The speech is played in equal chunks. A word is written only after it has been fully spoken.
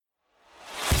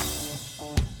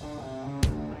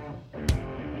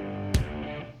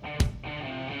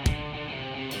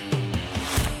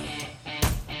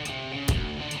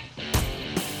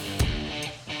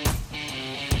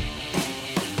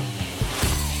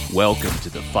Welcome to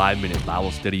the 5-Minute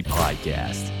Bible Study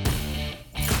Podcast.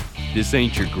 This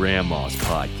ain't your grandma's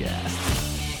podcast.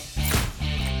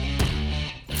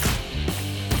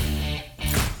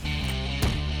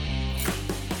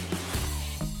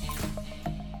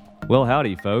 Well,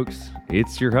 howdy, folks.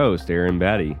 It's your host, Aaron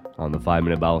Batty, on the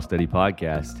 5-Minute Bible Study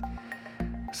Podcast.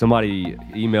 Somebody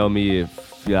emailed me,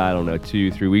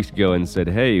 2-3 weeks ago and said,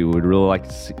 hey, would really like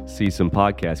to see some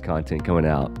podcast content coming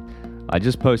out. I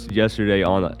just posted yesterday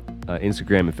on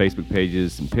Instagram and Facebook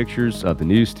pages some pictures of the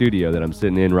new studio that I'm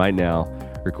sitting in right now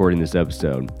recording this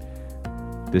episode.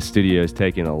 This studio has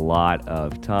taken a lot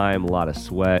of time, a lot of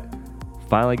sweat.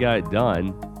 Finally got it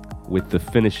done with the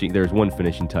finishing. There's one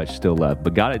finishing touch still left,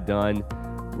 but got it done.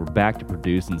 We're back to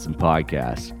producing some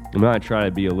podcasts. I'm going to try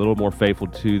to be a little more faithful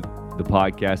to the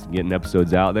podcast and getting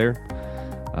episodes out there.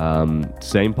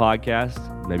 Same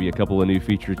podcast, maybe a couple of new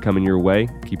features coming your way.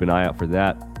 Keep an eye out for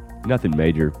that. Nothing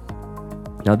major.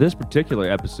 Now, this particular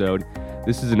episode,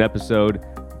 this is an episode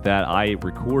that I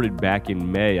recorded back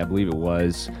in May, I believe it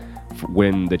was,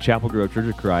 when the Chapel Grove Church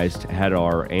of Christ had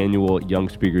our annual Young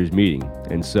Speakers meeting.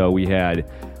 And so we had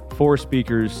 4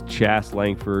 speakers, Chas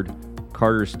Lankford,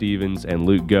 Carter Stevens, and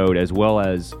Luke Goad, as well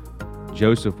as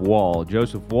Joseph Wall.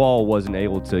 Joseph Wall wasn't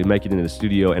able to make it into the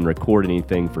studio and record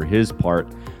anything for his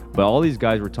part, but all these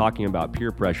guys were talking about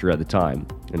peer pressure at the time.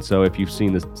 And so if you've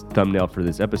seen this thumbnail for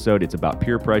this episode, it's about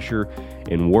peer pressure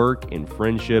in work, in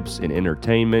friendships, in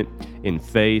entertainment, in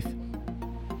faith,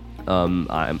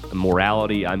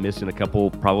 morality. I'm missing a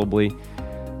couple probably.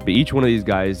 But each one of these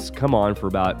guys come on for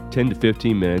about 10 to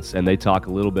 15 minutes, and they talk a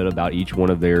little bit about each one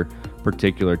of their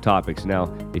particular topics.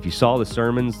 Now, if you saw the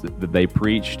sermons that they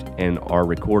preached and are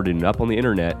recorded and up on the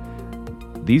internet,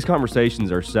 these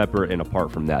conversations are separate and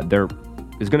apart from that. There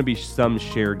is going to be some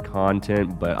shared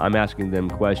content, but I'm asking them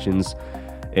questions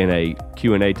in a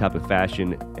Q&A type of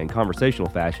fashion and conversational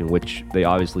fashion, which they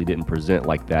obviously didn't present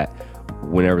like that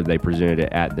whenever they presented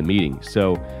it at the meeting.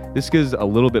 So this gives a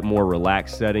little bit more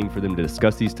relaxed setting for them to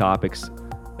discuss these topics.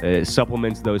 It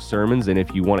supplements those sermons, and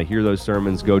if you want to hear those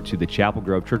sermons, go to the Chapel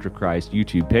Grove Church of Christ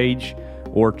YouTube page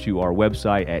or to our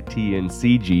website at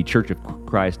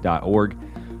tncgchurchofchrist.org.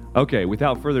 Okay,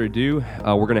 without further ado,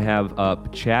 we're going to have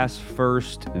up Chas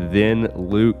first, then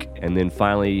Luke, and then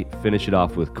finally finish it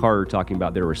off with Carter talking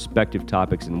about their respective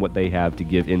topics and what they have to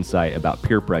give insight about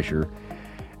peer pressure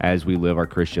as we live our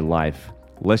Christian life.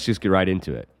 Let's just get right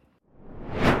into it.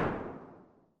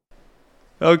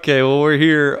 Okay, well, we're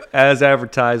here as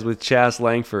advertised with Chas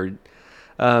Lankford.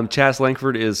 Chas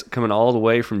Lankford is coming all the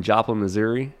way from Joplin,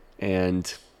 Missouri,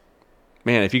 and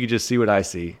man, if you could just see what I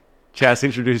see. Chas,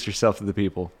 introduce yourself to the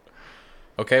people.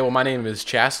 Okay, well, my name is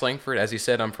Chas Lankford. As he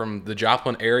said, I'm from the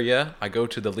Joplin area. I go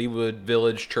to the Leewood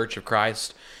Village Church of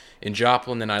Christ in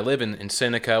Joplin, and I live in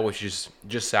Seneca, which is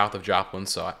just south of Joplin,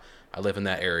 so I live in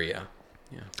that area.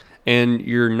 Yeah. And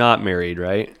you're not married,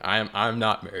 right? I'm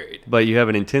not married. But you have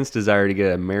an intense desire to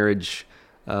get a marriage,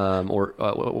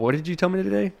 what did you tell me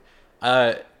today?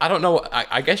 I don't know.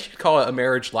 I guess you'd call it a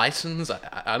marriage license.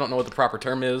 I don't know what the proper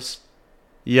term is.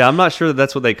 Yeah, I'm not sure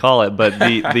that's what they call it, but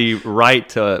the right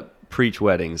to preach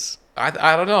weddings.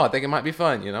 I don't know. I think it might be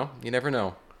fun, you know? You never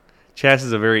know. Chas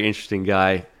is a very interesting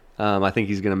guy. I think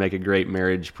he's going to make a great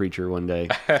marriage preacher one day,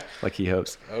 like he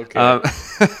hopes. Okay.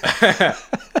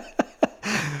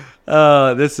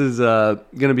 This is going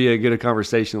to be a good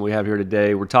conversation that we have here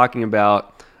today. We're talking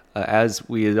about, as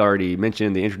we had already mentioned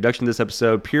in the introduction to this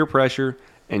episode, peer pressure.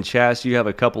 And Chas, you have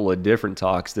a couple of different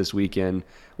talks this weekend.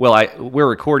 Well, we're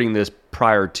recording this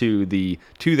prior to the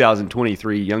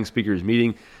 2023 Young Speakers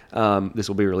meeting. This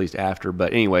will be released after.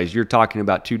 But anyways, you're talking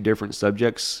about 2 different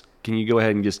subjects. Can you go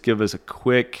ahead and just give us a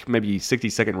quick, maybe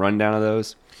 60-second rundown of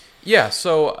those? Yeah,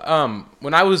 so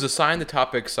when I was assigned the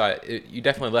topics, you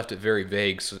definitely left it very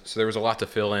vague, so there was a lot to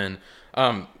fill in.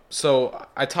 So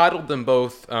I titled them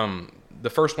both, the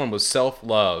first one was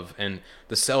self-love, and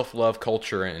the self-love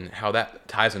culture and how that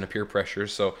ties into peer pressure.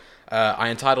 So I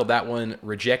entitled that one,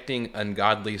 Rejecting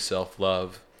Ungodly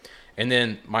Self-Love. And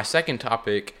then my second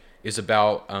topic is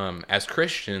about, as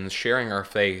Christians, sharing our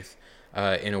faith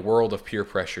in a world of peer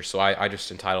pressure. So I just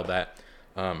entitled that,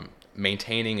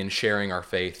 Maintaining and Sharing Our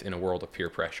Faith in a World of Peer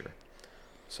Pressure.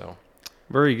 So,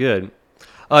 very good.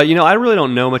 I really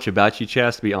don't know much about you,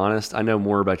 Chas, to be honest. I know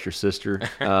more about your sister.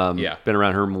 Yeah. Been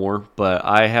around her more, but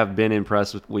I have been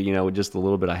impressed with just the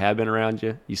little bit I have been around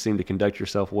you. You seem to conduct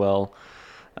yourself well.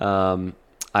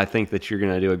 I think that you're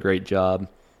going to do a great job.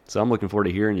 So I'm looking forward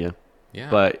to hearing you. Yeah.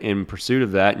 But in pursuit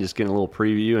of that, and just getting a little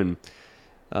preview and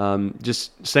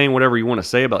just saying whatever you want to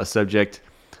say about the subject,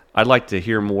 I'd like to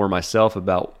hear more myself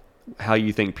about how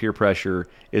you think peer pressure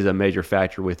is a major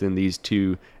factor within these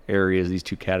two areas, these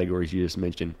two categories you just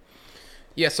mentioned.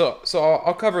 Yeah, so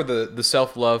I'll cover the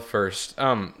self love first.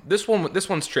 This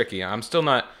one's tricky. I'm still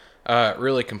not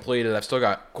really completed. I've still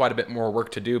got quite a bit more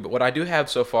work to do. But what I do have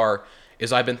so far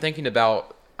is I've been thinking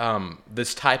about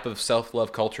this type of self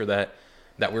love culture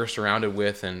that we're surrounded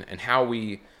with, and how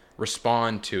we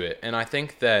respond to it. And I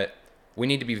think that we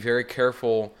need to be very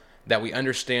careful that we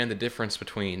understand the difference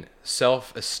between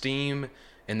self esteem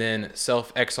and then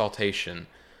self exaltation.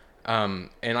 And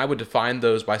I would define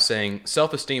those by saying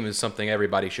self-esteem is something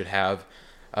everybody should have,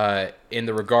 in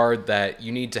the regard that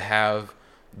you need to have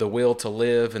the will to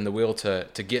live and the will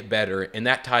to get better. And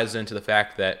that ties into the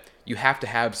fact that you have to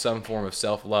have some form of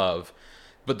self-love.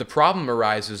 But the problem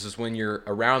arises is when you're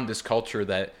around this culture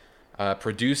that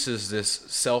produces this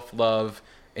self-love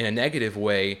in a negative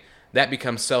way, that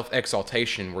becomes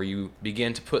self-exaltation, where you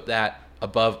begin to put that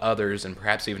above others and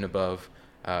perhaps even above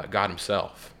God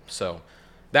himself. So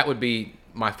that would be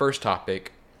my first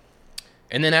topic.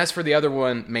 And then as for the other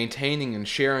one, maintaining and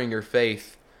sharing your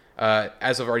faith,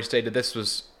 as I've already stated, this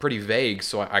was pretty vague,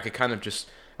 so I could kind of just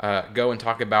go and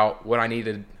talk about what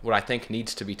I think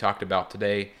needs to be talked about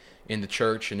today in the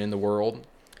church and in the world.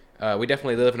 We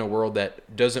definitely live in a world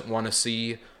that doesn't want to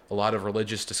see a lot of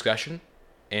religious discussion,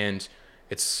 and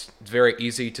it's very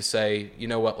easy to say, you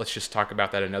know what, let's just talk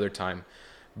about that another time.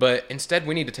 But instead,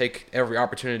 we need to take every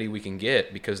opportunity we can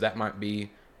get, because that might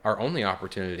be our only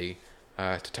opportunity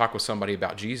to talk with somebody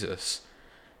about Jesus.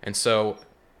 And so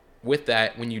with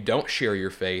that, when you don't share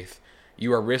your faith,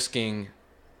 you are risking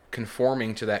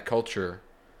conforming to that culture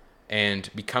and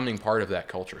becoming part of that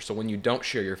culture. So when you don't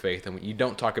share your faith and when you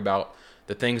don't talk about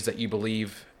the things that you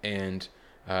believe and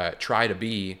try to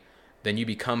be, then you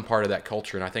become part of that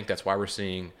culture. And I think that's why we're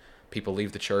seeing people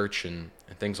leave the church and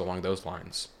things along those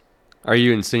lines. Are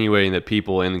you insinuating that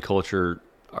people in the culture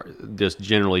just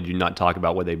generally do not talk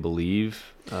about what they believe?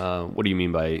 What do you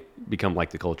mean by become like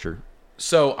the culture?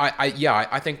 So I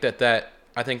think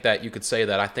that you could say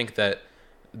that. I think that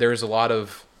there's a lot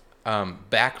of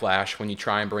backlash when you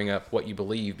try and bring up what you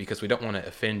believe, because we don't want to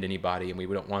offend anybody and we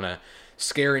don't want to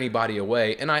scare anybody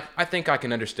away. And I think I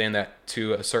can understand that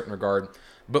to a certain regard.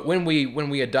 But when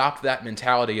we adopt that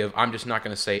mentality of I'm just not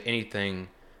going to say anything,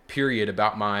 period,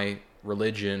 about my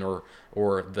religion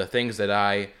or the things that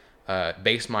I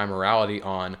base my morality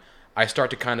on, I start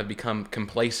to kind of become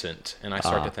complacent, and I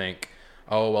start to think,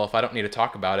 oh, well, if I don't need to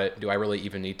talk about it, do I really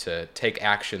even need to take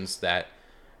actions that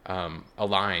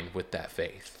align with that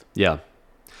faith? Yeah.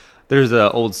 There's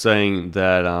an old saying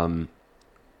that,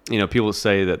 people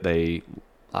say that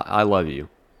I love you,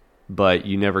 but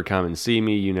you never come and see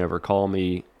me, you never call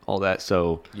me, all that.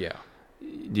 So yeah.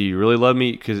 Do you really love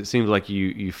me? Because it seems like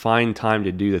you find time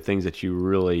to do the things that you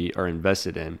really are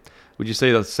invested in. Would you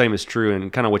say the same is true,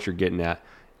 and kind of what you're getting at?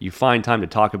 You find time to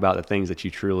talk about the things that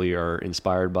you truly are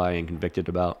inspired by and convicted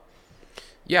about?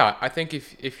 Yeah, I think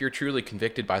if you're truly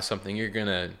convicted by something, you're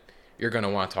gonna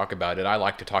want to talk about it. I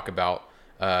like to talk about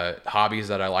hobbies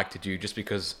that I like to do just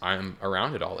because I'm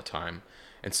around it all the time.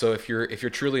 And so if you're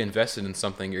truly invested in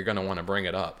something, you're gonna want to bring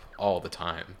it up all the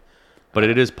time. But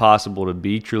it is possible to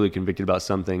be truly convicted about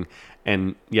something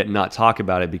and yet not talk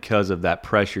about it because of that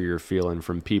pressure you're feeling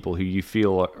from people who you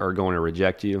feel are going to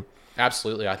reject you.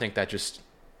 Absolutely. I think that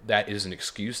is an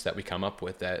excuse that we come up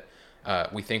with, that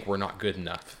we think we're not good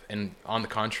enough. And on the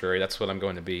contrary, that's what I'm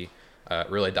going to be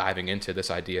really diving into, this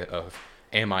idea of,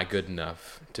 am I good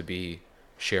enough to be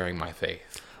sharing my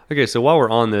faith? Okay, so while we're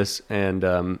on this, and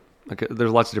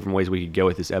there's lots of different ways we could go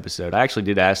with this episode. I actually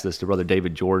did ask this to Brother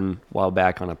David Jordan a while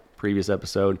back on a previous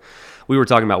episode. We were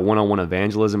talking about one-on-one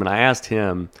evangelism, and I asked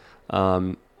him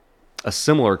a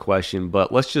similar question,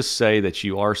 but let's just say that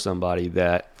you are somebody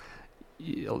that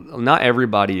not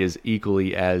everybody is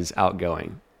equally as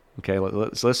outgoing. Okay,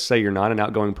 let's say you're not an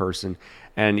outgoing person,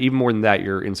 and even more than that,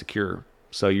 you're insecure.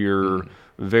 So you're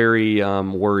very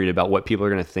worried about what people are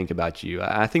going to think about you.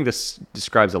 I think this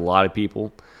describes a lot of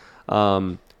people.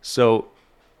 So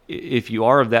if you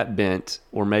are of that bent,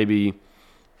 or maybe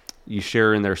you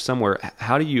share in there somewhere,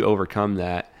 how do you overcome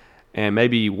that? And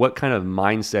maybe what kind of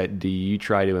mindset do you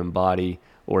try to embody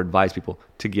or advise people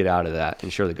to get out of that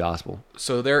and share the gospel?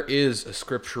 So there is a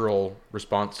scriptural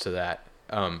response to that,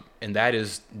 and that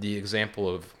is the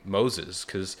example of Moses,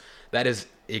 because that is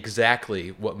exactly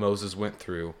what Moses went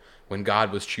through when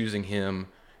God was choosing him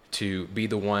to be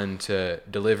the one to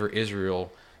deliver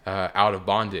Israel out of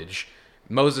bondage.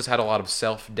 Moses had a lot of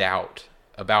self-doubt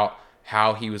about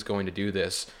how he was going to do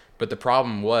this, but the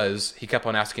problem was he kept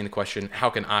on asking the question, how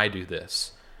can I do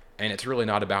this? And it's really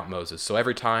not about Moses. So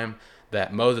every time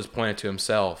that Moses pointed to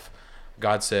himself,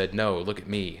 God said, no, look at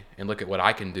me and look at what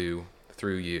I can do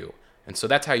through you. And so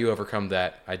that's how you overcome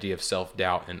that idea of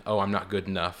self-doubt and, oh, I'm not good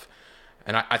enough.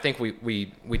 And I think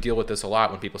we deal with this a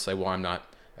lot when people say, well, I'm not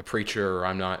a preacher, or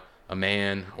I'm not a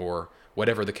man, or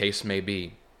whatever the case may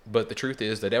be. But the truth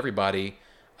is that everybody,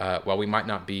 while we might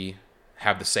not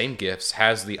have the same gifts,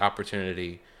 has the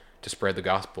opportunity to spread the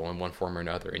gospel in one form or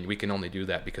another. And we can only do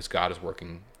that because God is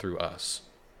working through us.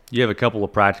 You have a couple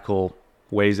of practical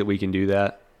ways that we can do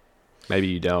that? Maybe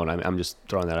you don't. I'm just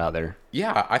throwing that out there.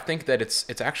 Yeah, I think that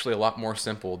it's actually a lot more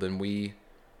simple than we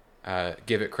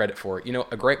give it credit for.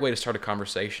 A great way to start a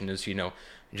conversation is,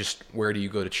 just where do you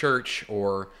go to church?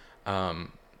 Or,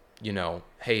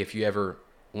 hey, if you ever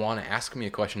want to ask me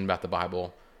a question about the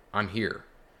Bible, I'm here.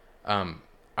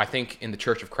 I think in the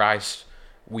Church of Christ,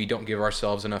 we don't give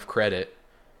ourselves enough credit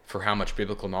for how much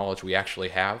biblical knowledge we actually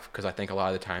have, because I think a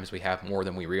lot of the times we have more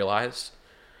than we realize.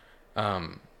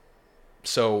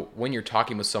 So when you're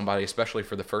talking with somebody, especially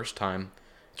for the first time,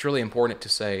 it's really important to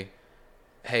say,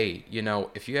 hey,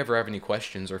 if you ever have any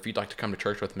questions, or if you'd like to come to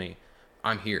church with me,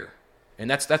 I'm here. And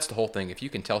that's the whole thing. If you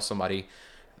can tell somebody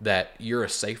that you're a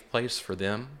safe place for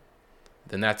them,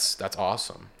 then that's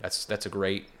awesome. That's a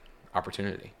great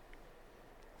opportunity.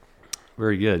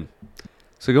 Very good.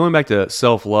 So going back to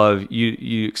self-love,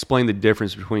 you explained the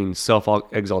difference between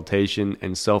self-exaltation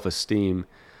and self-esteem.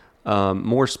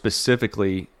 More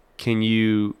specifically, can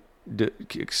you,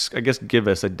 I guess, give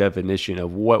us a definition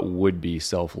of what would be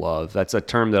self-love? That's a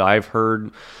term that I've heard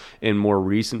in more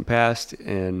recent past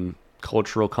in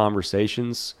cultural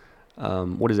conversations.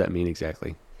 What does that mean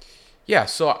exactly? Yeah,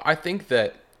 so I think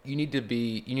that you need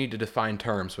to define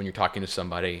terms when you're talking to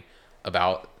somebody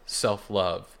about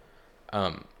self-love.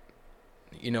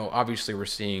 Obviously we're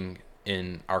seeing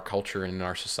in our culture and in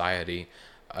our society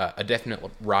a definite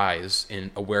rise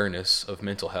in awareness of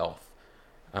mental health.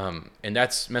 And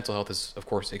mental health is, of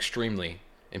course, extremely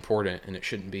important, and it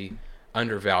shouldn't be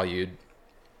undervalued.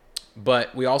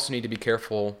 But we also need to be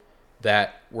careful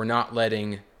that we're not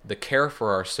letting the care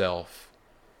for ourselves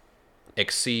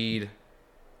exceed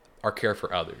our care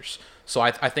for others. So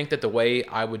I think that the way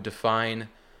I would define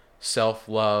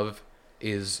self-love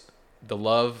is the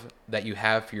love that you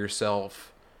have for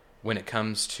yourself when it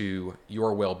comes to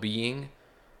your well-being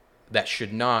that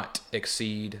should not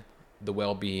exceed the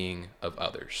well-being of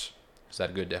others. Is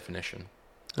that a good definition?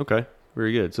 Okay,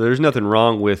 very good. So there's nothing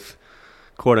wrong with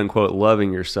quote-unquote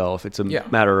loving yourself. It's a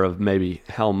matter of maybe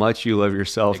how much you love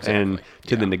yourself and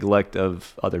to the neglect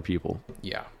of other people.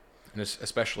 Yeah, and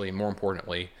especially, more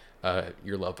importantly,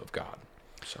 your love of God.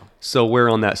 So where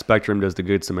on that spectrum does the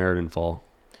Good Samaritan fall?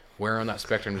 Where on that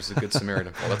spectrum does the Good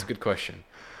Samaritan fall? That's a good question.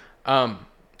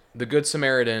 The Good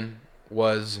Samaritan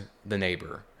was the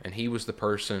neighbor, and he was the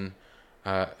person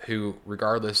who,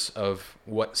 regardless of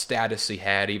what status he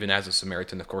had, even as a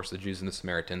Samaritan, of course, the Jews and the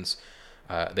Samaritans,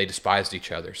 they despised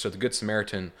each other. So the Good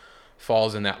Samaritan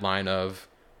falls in that line of,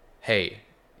 hey,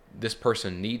 this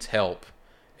person needs help,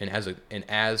 and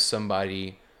as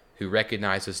somebody who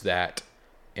recognizes that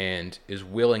and is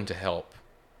willing to help,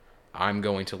 I'm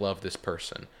going to love this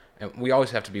person. And we always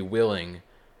have to be willing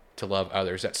to love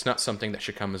others. That's not something that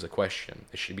should come as a question.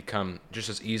 It should become just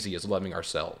as easy as loving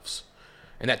ourselves.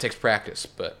 And that takes practice,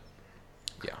 but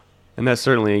yeah. And that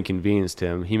certainly inconvenienced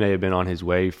him. He may have been on his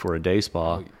way for a day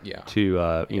spa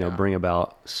to bring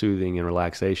about soothing and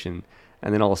relaxation.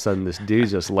 And then all of a sudden this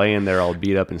dude's just laying there all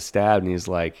beat up and stabbed, and he's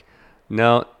like,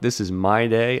 no, this is my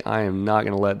day. I am not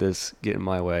going to let this get in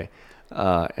my way.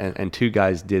 And two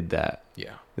guys did that.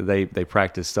 Yeah. They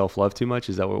practice self-love too much?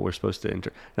 Is that what we're supposed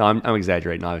to No, I'm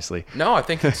exaggerating, obviously. No, I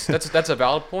think that's a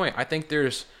valid point. I think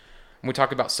when we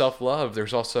talk about self-love,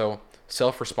 there's also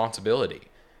self-responsibility.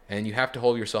 And you have to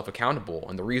hold yourself accountable.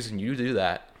 And the reason you do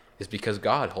that is because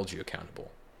God holds you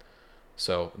accountable.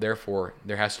 So therefore,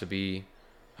 there has to be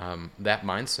that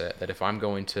mindset that if I'm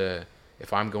going to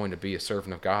be a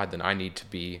servant of God, then I need to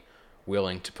be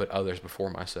willing to put others before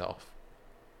myself.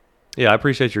 Yeah, I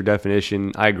appreciate your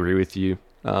definition. I agree with you.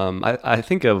 I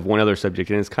think of one other subject,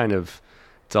 and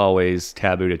it's always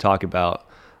taboo to talk about,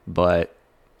 but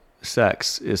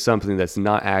sex is something that's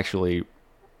not actually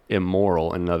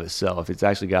immoral in and of itself. It's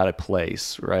actually got a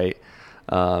place, right?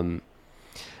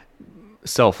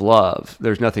 Self-love,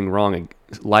 there's nothing wrong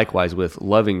likewise with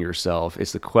loving yourself.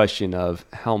 It's the question of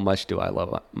how much do I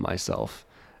love myself?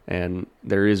 And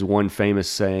there is one famous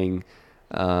saying,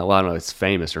 I don't know if it's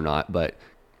famous or not, but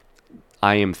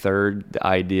I am third, the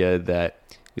idea that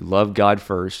you love God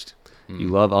first, you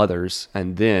love others,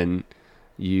 and then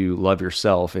you love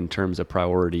yourself in terms of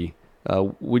priority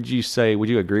Would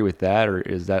you agree with that, or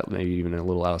is that maybe even a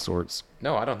little out of sorts?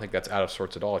 No, I don't think that's out of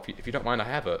sorts at all. If you don't mind, I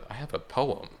have a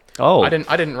poem. Oh, I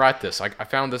didn't write this. I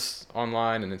found this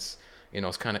online, and it's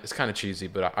it's kind of cheesy,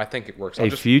 but I think it works.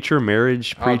 future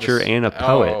marriage preacher and a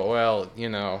poet. Oh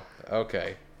well,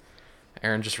 okay.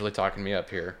 Aaron just really talking me up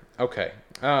here. Okay.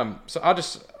 So I'll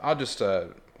just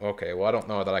okay. Well, I don't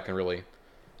know that I can really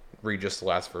read just the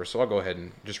last verse, so I'll go ahead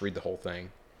and just read the whole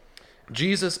thing.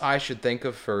 Jesus I should think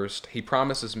of first. He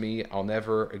promises me I'll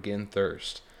never again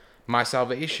thirst. My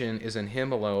salvation is in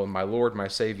him alone. My Lord, my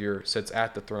Savior, sits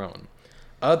at the throne.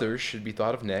 Others should be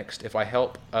thought of next. If I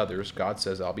help others, God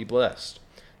says I'll be blessed.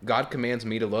 God commands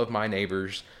me to love my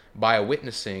neighbors by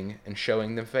witnessing and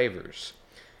showing them favors.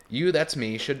 You, that's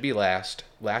me, should be last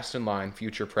in line,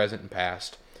 future, present, and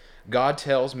past. God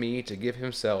tells me to give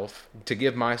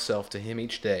myself to him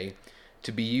each day,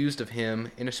 to be used of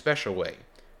him in a special way.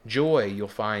 Joy you'll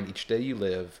find each day you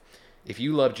live, if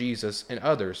you love Jesus and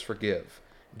others forgive.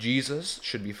 Jesus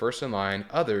should be first in line,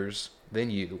 others, then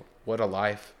you. What a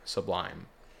life sublime.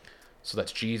 So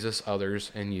that's Jesus,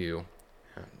 others, and you.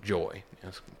 Joy.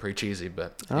 It's pretty cheesy,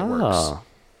 but it works.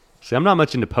 See, I'm not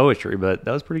much into poetry, but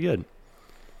that was pretty good.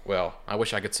 Well, I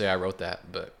wish I could say I wrote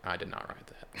that, but I did not write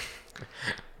that.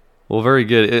 Well, very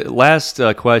good. Last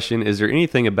question. Is there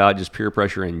anything about just peer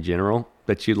pressure in general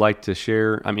that you'd like to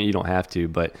share? I mean, you don't have to,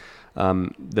 but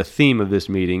the theme of this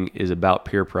meeting is about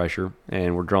peer pressure,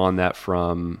 and we're drawing that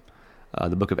from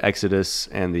the book of Exodus,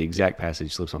 and the exact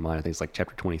passage slips my mind. I think it's like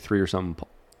chapter 23 or something.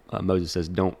 Moses says,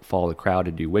 don't follow the crowd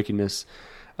to do wickedness.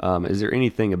 Is there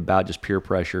anything about just peer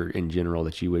pressure in general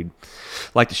that you would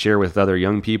like to share with other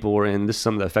young people? And this is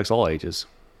something that affects all ages.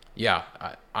 Yeah,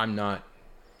 I'm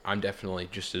definitely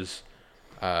just as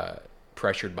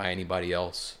pressured by anybody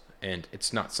else, and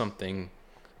it's something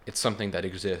that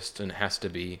exists, and it has to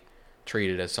be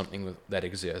treated as something that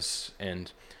exists.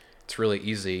 And it's really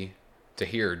easy to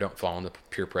hear, don't fall into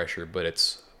peer pressure, but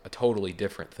it's a totally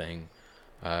different thing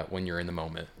when you're in the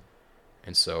moment.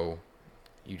 And so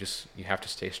you have to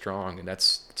stay strong, and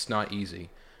it's not easy,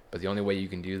 but the only way you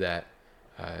can do that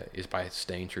is by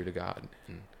staying true to God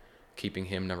and keeping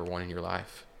him number one in your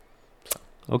life. So.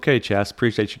 Okay, Chas,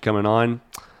 appreciate you coming on.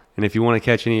 And if you want to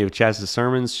catch any of Chas's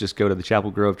sermons, just go to the Chapel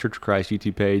Grove Church of Christ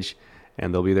YouTube page,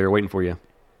 and they'll be there waiting for you.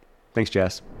 Thanks,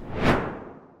 Chas.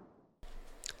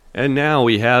 And now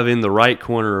we have in the right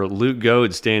corner Luke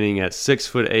Goad standing at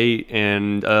 6'8"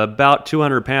 and about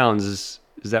 200 pounds.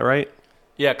 Is that right?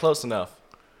 Yeah, close enough.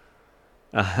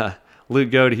 Luke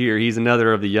Goad here. He's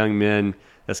another of the young men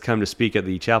that's come to speak at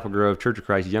the Chapel Grove Church of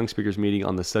Christ Young Speakers Meeting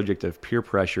on the subject of peer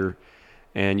pressure.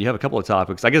 And you have a couple of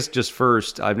topics. I guess just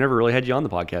first, I've never really had you on the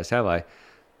podcast, have I?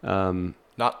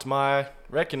 Not to my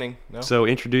reckoning, no. So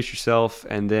introduce yourself,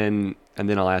 and then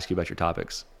I'll ask you about your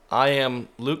topics. I am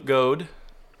Luke Goad.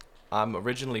 I'm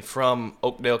originally from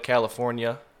Oakdale,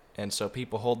 California, and so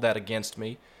people hold that against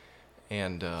me.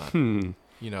 And,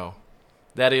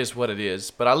 that is what it is.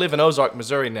 But I live in Ozark,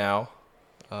 Missouri now,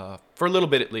 for a little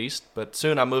bit at least, but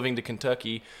soon I'm moving to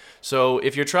Kentucky. So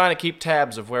if you're trying to keep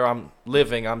tabs of where I'm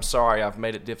living, I'm sorry I've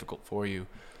made it difficult for you.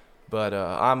 But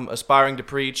I'm aspiring to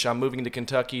preach. I'm moving to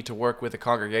Kentucky to work with a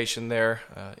congregation there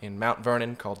in Mount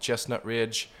Vernon called Chestnut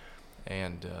Ridge.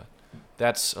 And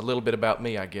that's a little bit about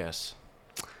me, I guess.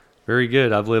 Very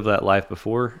good. I've lived that life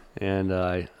before, and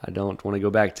I don't want to go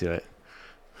back to it,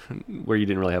 where you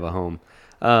didn't really have a home.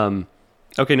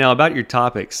 Okay, now about your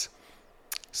topics.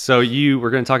 So we're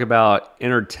going to talk about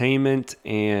entertainment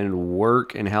and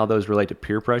work and how those relate to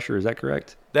peer pressure. Is that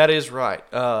correct? That is right.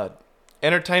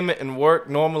 Entertainment and work,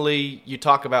 normally you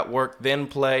talk about work, then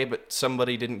play, but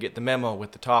somebody didn't get the memo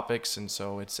with the topics, and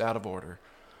so it's out of order.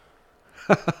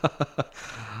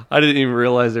 I didn't even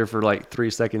realize there for like 3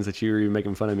 seconds that you were even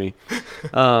making fun of me.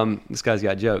 This guy's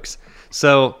got jokes.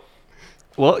 So,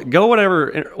 well, go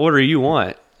whatever order you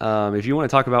want. If you want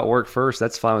to talk about work first,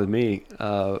 that's fine with me.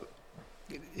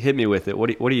 Hit me with it.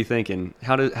 What are you thinking?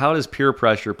 How does peer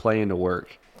pressure play into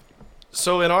work?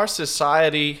 So in our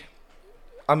society,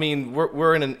 I mean,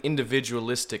 we're in an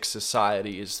individualistic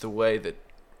society is the way that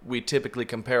we typically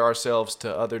compare ourselves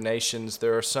to other nations.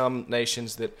 There are some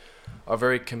nations that are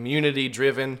very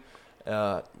community-driven.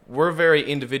 We're very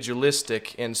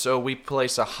individualistic, and so we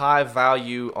place a high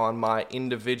value on my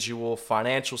individual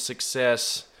financial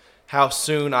success, how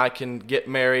soon I can get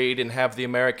married and have the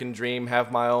American dream,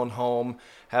 have my own home,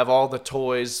 have all the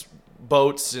toys,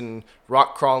 boats and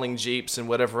rock-crawling jeeps and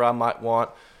whatever I might want.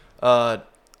 And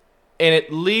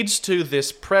it leads to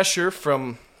this pressure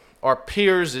from our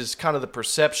peers is kind of the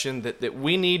perception that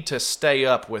we need to stay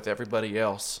up with everybody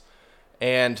else.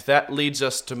 And that leads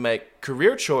us to make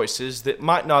career choices that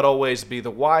might not always be the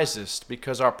wisest,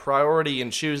 because our priority in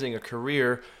choosing a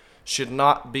career should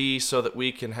not be so that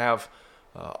we can have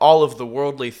all of the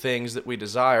worldly things that we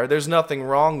desire. There's nothing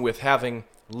wrong with having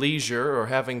leisure or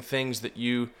having things that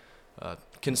you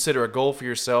consider a goal for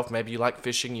yourself. Maybe you like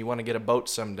fishing, you want to get a boat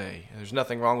someday. There's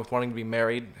nothing wrong with wanting to be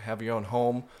married, have your own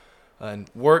home. And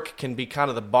work can be kind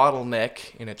of the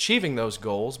bottleneck in achieving those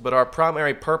goals, but our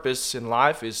primary purpose in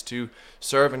life is to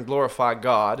serve and glorify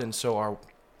God, and so our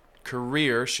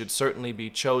career should certainly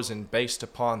be chosen based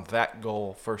upon that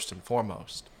goal first and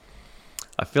foremost.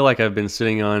 I feel like I've been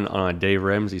sitting on a Dave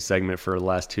Ramsey segment for the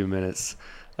last 2 minutes.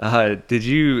 Did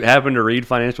you happen to read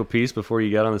Financial Peace before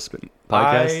you got on this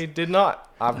podcast? I did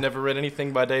not. I've never read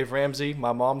anything by Dave Ramsey.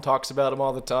 My mom talks about him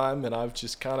all the time, and I've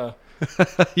just kind of...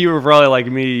 You were probably like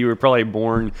me. You were probably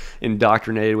born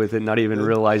indoctrinated with it, not even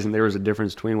realizing there was a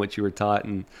difference between what you were taught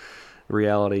and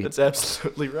reality. That's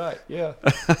absolutely right, yeah.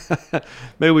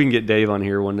 Maybe we can get Dave on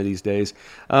here one of these days.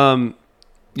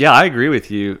 Yeah, I agree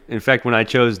with you. In fact, when I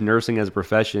chose nursing as a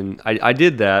profession, I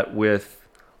did that with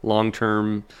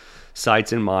long-term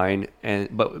sights in mind,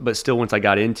 but still, once I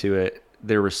got into it,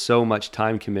 there was so much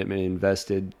time commitment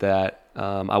invested that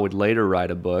I would later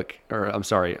write a book, I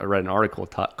read an article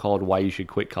called "Why You Should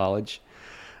Quit College."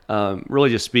 Really,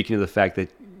 just speaking to the fact that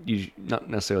you not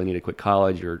necessarily need to quit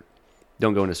college or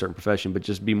don't go into a certain profession, but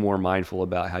just be more mindful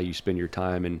about how you spend your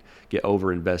time and get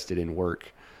over-invested in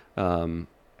work.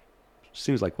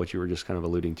 Seems like what you were just kind of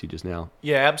alluding to just now.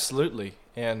 Yeah, absolutely.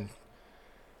 And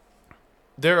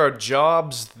there are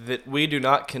jobs that we do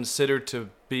not consider to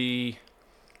be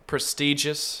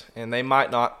prestigious, and they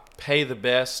might not pay the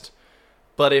best,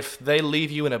 but if they leave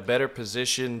you in a better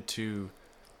position to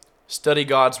study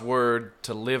God's Word,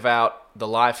 to live out the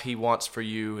life He wants for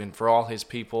you and for all His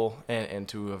people, and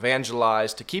to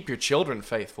evangelize, to keep your children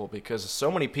faithful, because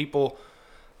so many people,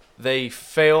 they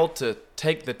fail to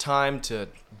take the time to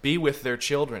be with their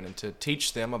children and to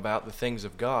teach them about the things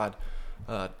of God.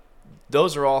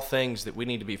 Those are all things that we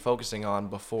need to be focusing on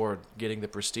before getting the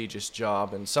prestigious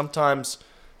job. And sometimes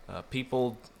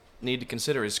people need to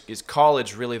consider, is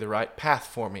college really the right path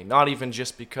for me? Not even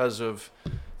just because of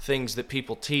things that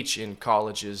people teach in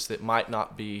colleges that might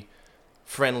not be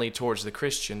friendly towards the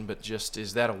Christian, but just,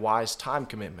 is that a wise time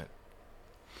commitment?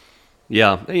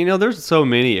 Yeah, there's so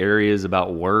many areas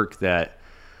about work that,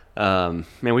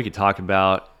 we could talk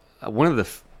about. One of the,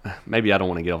 maybe I don't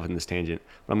want to get off in this tangent,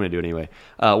 but I'm going to do it anyway.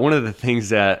 One of the things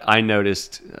that I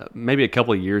noticed maybe a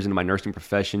couple of years into my nursing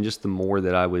profession, just the more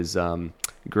that I was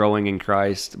growing in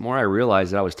Christ, the more I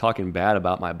realized that I was talking bad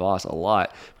about my boss a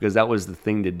lot, because that was the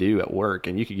thing to do at work,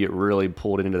 and you could get really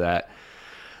pulled into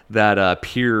that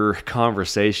peer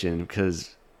conversation,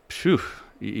 because,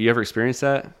 you ever experienced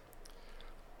that?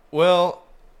 Well,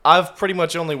 I've pretty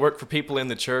much only worked for people in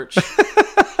the church.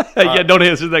 Yeah, don't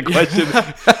answer that question.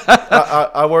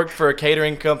 I worked for a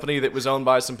catering company that was owned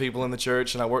by some people in the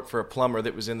church, and I worked for a plumber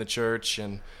that was in the church,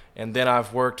 and then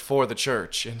I've worked for the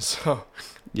church, and so...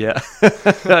 Yeah.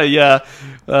 Yeah.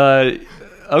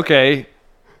 Okay.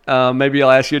 Maybe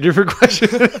I'll ask you a different question.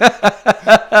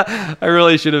 I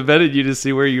really should have vetted you to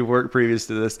see where you worked previous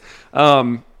to this.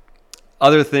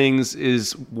 Other things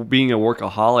is being a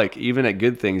workaholic. Even at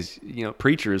good things,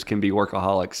 preachers can be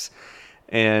workaholics.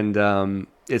 And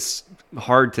it's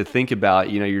hard to think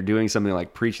about, you're doing something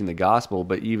like preaching the gospel,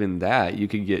 but even that, you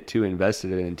could get too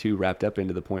invested in and too wrapped up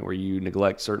into the point where you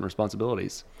neglect certain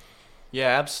responsibilities. Yeah,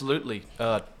 absolutely.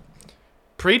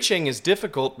 Preaching is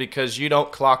difficult because you don't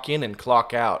clock in and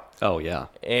clock out. Oh, yeah.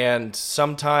 And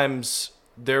sometimes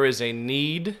there is a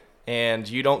need, and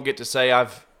you don't get to say,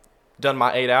 I've done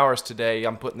my 8 hours today,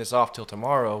 I'm putting this off till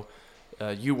tomorrow.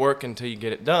 You work until you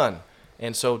get it done.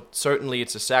 And so certainly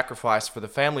it's a sacrifice for the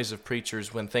families of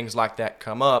preachers when things like that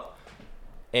come up.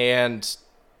 And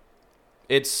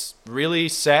it's really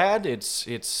sad.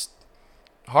 It's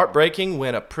heartbreaking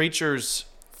when a preacher's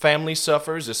family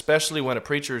suffers, especially when a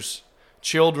preacher's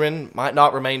children might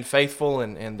not remain faithful,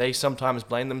 and they sometimes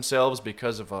blame themselves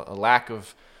because of a lack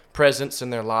of presence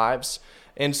in their lives.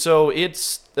 And so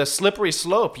it's a slippery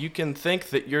slope. You can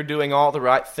think that you're doing all the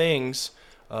right things,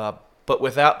 but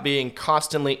without being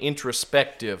constantly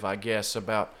introspective, I guess,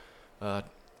 about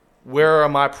where are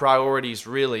my priorities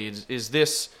really? Is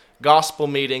this gospel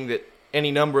meeting that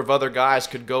any number of other guys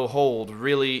could go hold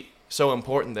really so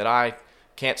important that I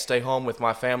can't stay home with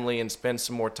my family and spend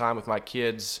some more time with my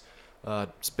kids,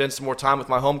 spend some more time with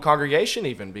my home congregation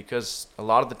even, because a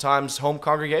lot of the times home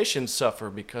congregations suffer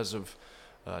because of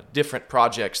different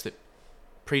projects that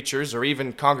preachers or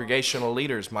even congregational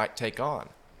leaders might take on.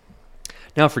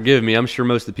 Now, forgive me. I'm sure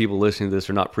most of the people listening to this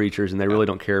are not preachers, and they really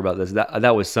don't care about this.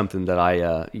 That was something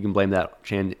that you can blame that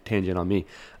tangent on me.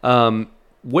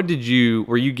 What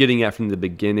were you getting at from the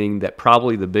beginning that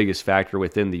probably the biggest factor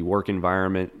within the work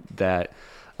environment that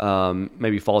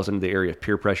maybe falls into the area of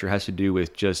peer pressure has to do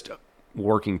with just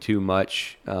working too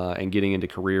much and getting into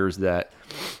careers that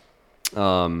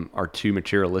are too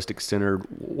materialistic centered?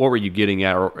 What were you getting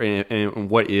at, and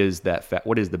what is that?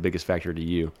 What is the biggest factor to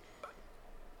you?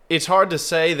 It's hard to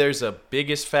say there's a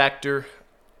biggest factor.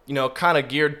 Kind of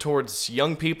geared towards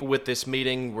young people with this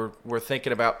meeting. We're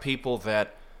thinking about people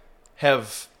that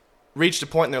have reached a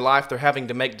point in their life they're having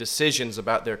to make decisions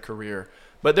about their career.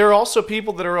 But there are also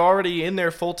people that are already in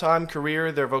their full-time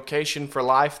career, their vocation for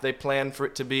life they plan for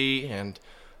it to be, and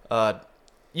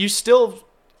you still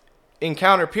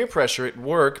encounter peer pressure at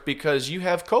work because you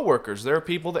have coworkers. There are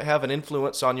people that have an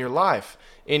influence on your life.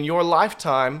 In your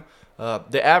lifetime,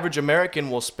 the average American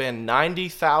will spend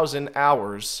 90,000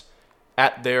 hours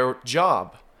at their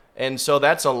job. And so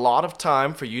that's a lot of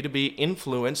time for you to be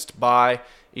influenced by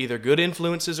either good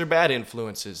influences or bad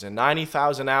influences. And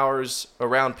 90,000 hours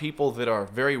around people that are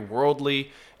very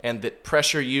worldly and that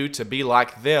pressure you to be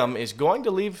like them is going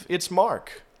to leave its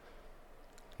mark.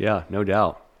 Yeah, no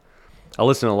doubt. I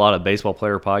listen to a lot of baseball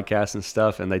player podcasts and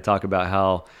stuff, and they talk about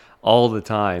how all the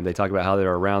time they talk about how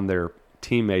they're around their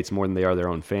teammates more than they are their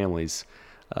own families.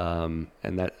 And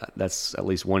that's at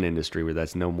least one industry where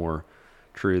that's no more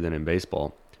true than in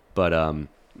baseball. But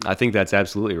I think that's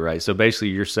absolutely right. So basically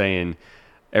you're saying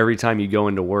every time you go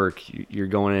into work, you're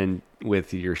going in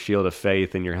with your shield of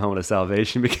faith and your helmet of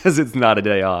salvation because it's not a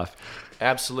day off.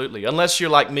 Absolutely. Unless you're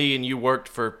like me and you worked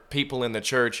for people in the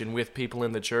church and with people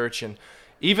in the church. And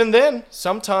even then,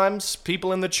 sometimes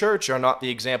people in the church are not the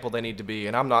example they need to be.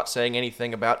 And I'm not saying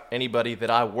anything about anybody that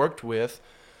I worked with,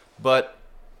 but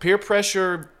peer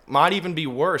pressure might even be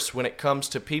worse when it comes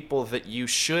to people that you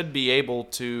should be able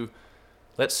to,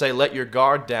 let's say, let your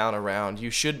guard down around.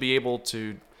 You should be able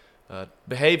to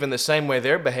behave in the same way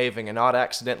they're behaving and not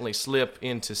accidentally slip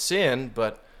into sin,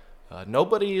 but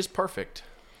nobody is perfect.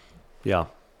 Yeah.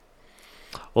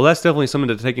 Well, that's definitely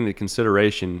something to take into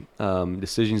consideration,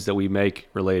 decisions that we make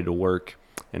related to work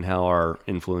and how our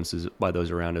influences by those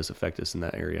around us affect us in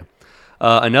that area.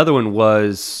 Another one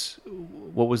was,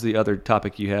 what was the other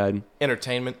topic you had?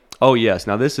 Entertainment. Oh, yes.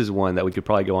 Now, this is one that we could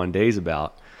probably go on days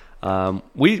about.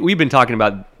 We've been talking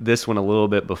about this one a little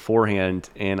bit beforehand,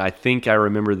 and I think I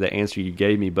remember the answer you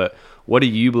gave me, but what do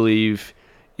you believe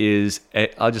is,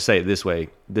 I'll just say it this way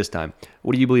this time,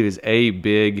 what do you believe is a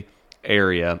big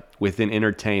area within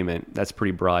entertainment, that's a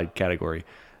pretty broad category,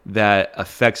 that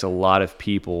affects a lot of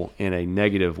people in a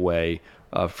negative way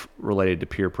related to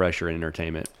peer pressure in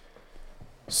entertainment?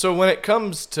 So when it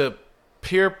comes to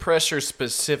peer pressure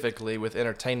specifically with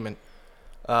entertainment,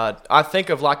 I think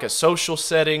of like a social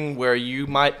setting where you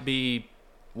might be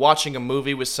watching a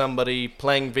movie with somebody,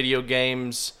 playing video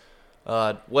games,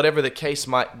 whatever the case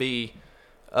might be,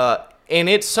 and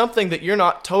it's something that you're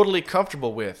not totally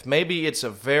comfortable with. Maybe it's a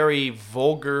very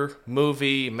vulgar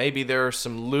movie, maybe there are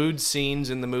some lewd scenes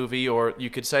in the movie, or you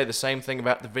could say the same thing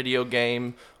about the video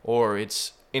game, or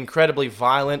it's incredibly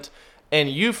violent, and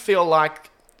you feel like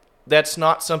that's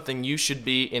not something you should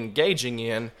be engaging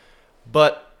in,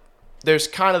 but there's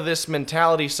kind of this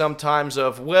mentality sometimes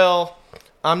of, well,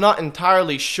 I'm not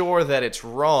entirely sure that it's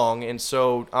wrong, and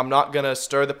so I'm not going to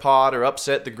stir the pot or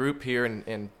upset the group here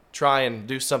and try and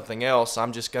do something else.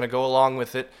 I'm just going to go along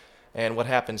with it, and what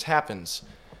happens, happens.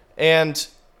 And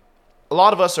a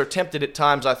lot of us are tempted at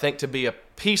times, I think, to be a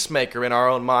peacemaker in our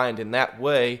own mind in that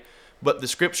way, but the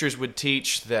scriptures would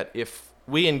teach that if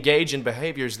we engage in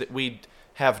behaviors that we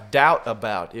have doubt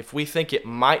about, if we think it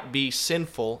might be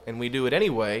sinful and we do it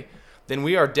anyway, then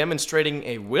we are demonstrating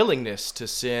a willingness to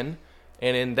sin,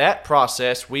 and in that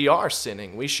process, we are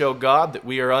sinning. We show God that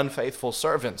we are unfaithful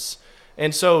servants.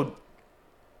 And so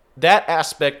that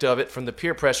aspect of it from the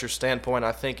peer pressure standpoint,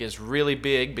 I think, is really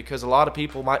big, because a lot of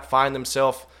people might find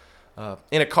themselves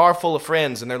in a car full of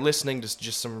friends and they're listening to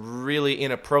just some really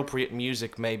inappropriate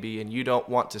music maybe, and you don't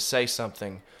want to say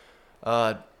something.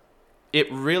 It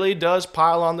really does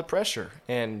pile on the pressure,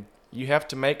 and you have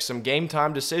to make some game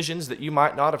time decisions that you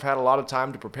might not have had a lot of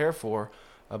time to prepare for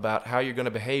about how you're going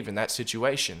to behave in that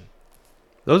situation.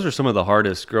 Those are some of the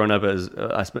hardest growing up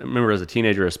I remember as a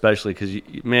teenager especially, because,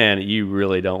 you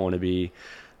really don't want to be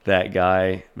that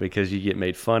guy because you get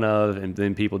made fun of, and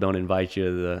then people don't invite you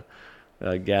to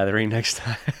the gathering next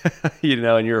time,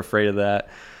 and you're afraid of that.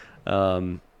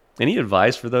 Any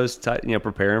advice for those,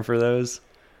 preparing for those?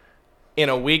 In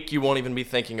a week, you won't even be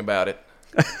thinking about it.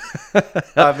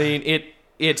 I mean,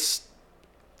 it's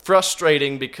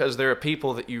frustrating because there are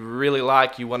people that you really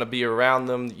like, you want to be around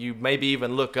them, you maybe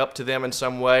even look up to them in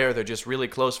some way, or they're just really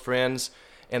close friends,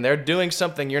 and they're doing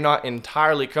something you're not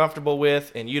entirely comfortable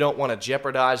with, and you don't want to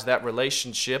jeopardize that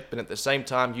relationship, and at the same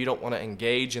time you don't want to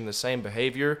engage in the same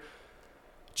behavior.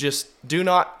 Just do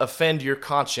not offend your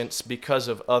conscience because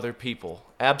of other people.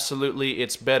 Absolutely,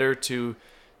 it's better to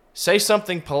say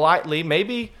something politely,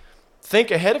 maybe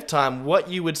think ahead of time what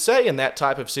you would say in that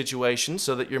type of situation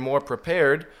so that you're more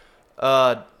prepared,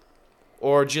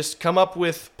 or just come up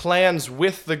with plans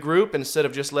with the group instead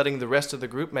of just letting the rest of the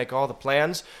group make all the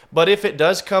plans. But if it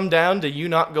does come down to you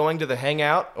not going to the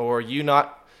hangout, or you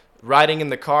not riding in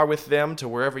the car with them to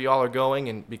wherever y'all are going,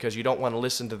 and because you don't want to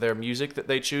listen to their music that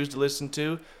they choose to listen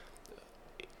to,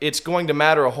 it's going to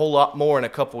matter a whole lot more in a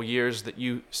couple years that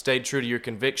you stayed true to your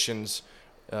convictions,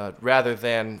 rather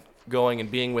than going and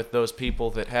being with those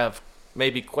people that have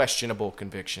maybe questionable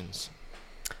convictions.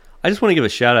 I just want to give a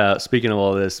shout out, speaking of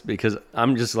all this, because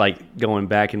I'm just like going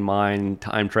back in mind,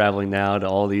 time traveling now to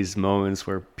all these moments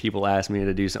where people asked me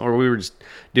to do something, or we were just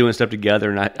doing stuff together,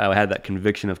 and I had that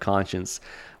conviction of conscience.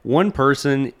 One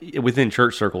person within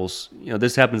church circles,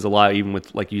 this happens a lot, even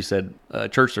with, like you said,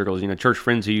 church circles, church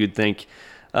friends who you'd think,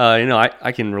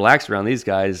 I can relax around these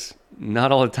guys.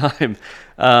 Not all the time.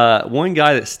 One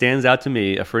guy that stands out to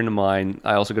me, a friend of mine,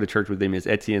 I also go to church with him, is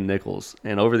Etienne Nichols.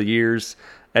 And over the years,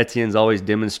 Etienne's always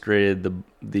demonstrated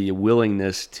the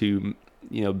willingness to,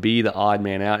 be the odd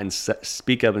man out and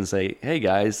speak up and say, hey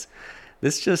guys,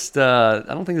 this just, I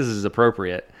don't think this is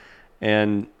appropriate.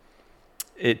 And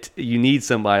you need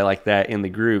somebody like that in the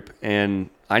group. And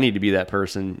I need to be that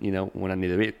person, when I need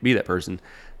to be that person.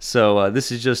 So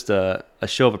this is just a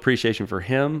show of appreciation for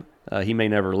him. He may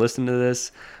never listen to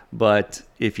this, but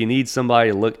if you need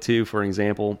somebody to look to for an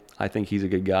example, I think he's a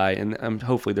good guy. And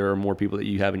hopefully there are more people that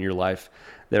you have in your life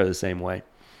that are the same way.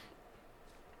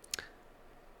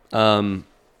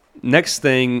 Next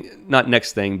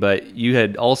thing, but you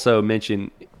had also mentioned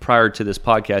prior to this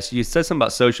podcast, you said something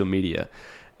about social media.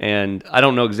 And I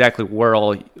don't know exactly where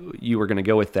all you were going to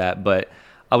go with that, but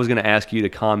I was going to ask you to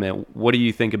comment. What do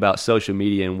you think about social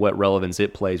media and what relevance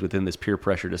it plays within this peer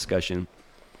pressure discussion?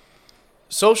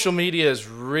 Social media is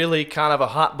really kind of a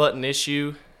hot button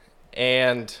issue,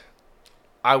 and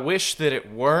I wish that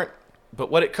it weren't, but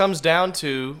what it comes down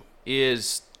to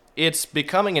is it's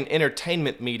becoming an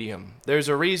entertainment medium. There's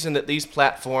a reason that these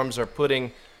platforms are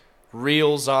putting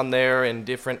reels on there and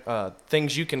different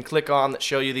things you can click on that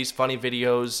show you these funny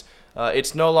videos.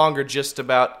 It's no longer just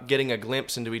about getting a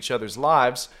glimpse into each other's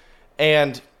lives,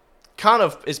 and kind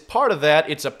of as part of that,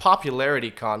 it's a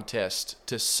popularity contest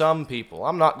to some people.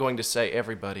 I'm not going to say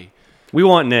everybody. We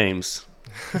want names.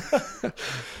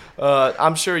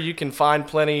 I'm sure you can find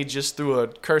plenty just through a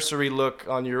cursory look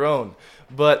on your own.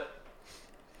 But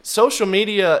social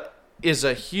media is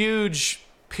a huge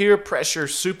peer pressure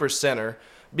supercenter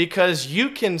because you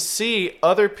can see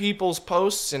other people's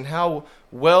posts and how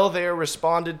well they're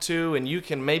responded to, and you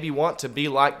can maybe want to be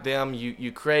like them.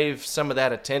 You crave some of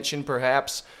that attention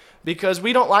perhaps, because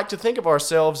we don't like to think of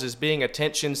ourselves as being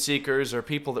attention seekers or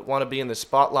people that want to be in the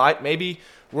spotlight. Maybe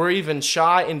we're even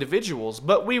shy individuals,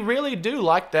 but we really do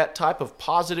like that type of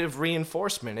positive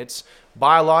reinforcement. It's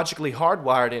biologically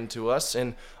hardwired into us,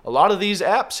 and a lot of these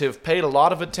apps have paid a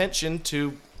lot of attention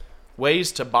to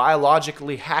ways to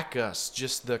biologically hack us.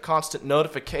 Just the constant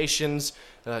notifications,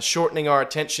 shortening our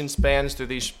attention spans through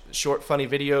these short, funny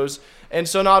videos. And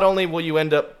so not only will you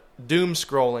end up doom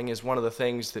scrolling is one of the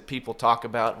things that people talk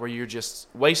about, where you're just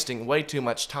wasting way too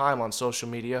much time on social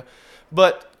media.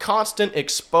 But constant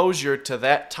exposure to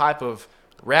that type of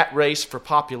rat race for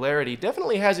popularity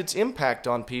definitely has its impact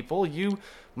on people. You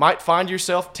might find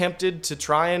yourself tempted to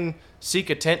try and seek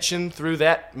attention through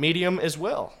that medium as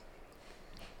well.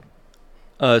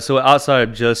 So outside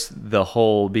of just the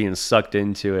whole being sucked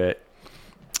into it,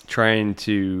 trying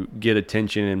to get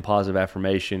attention and positive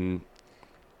affirmation,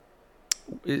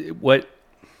 what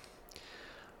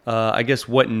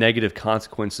negative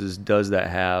consequences does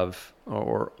that have,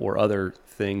 or other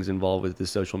things involved with the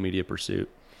social media pursuit?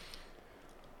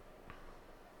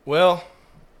 Well,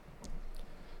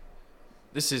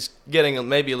 this is getting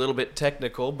maybe a little bit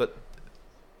technical, but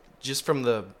just from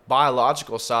the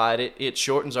biological side, it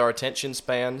shortens our attention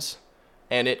spans,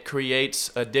 and it creates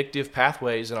addictive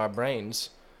pathways in our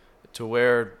brains to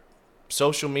where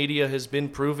social media has been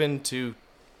proven to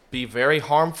be very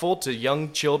harmful to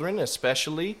young children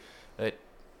especially. It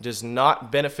does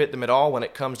not benefit them at all when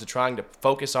it comes to trying to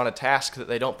focus on a task that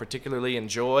they don't particularly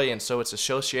enjoy, and so it's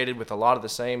associated with a lot of the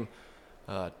same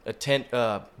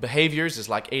behaviors as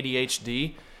like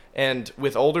ADHD. And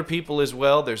with older people as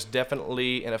well, there's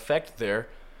definitely an effect there.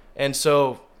 And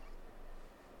so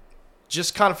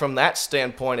just kind of from that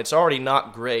standpoint, it's already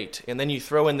not great. And then you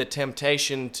throw in the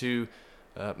temptation to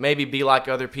maybe be like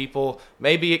other people.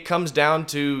 Maybe it comes down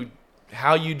to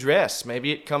how you dress.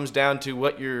 Maybe it comes down to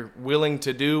what you're willing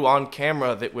to do on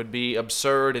camera that would be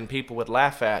absurd and people would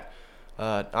laugh at.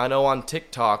 I know on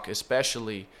TikTok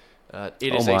especially,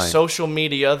 it is a social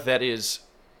media that is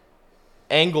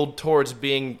angled towards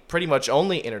being pretty much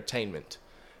only entertainment.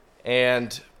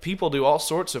 And people do all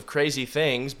sorts of crazy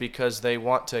things because they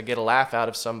want to get a laugh out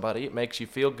of somebody. It makes you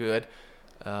feel good.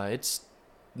 It's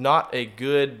not a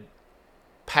good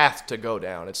path to go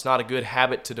down. It's not a good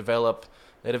habit to develop.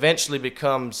 It eventually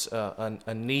becomes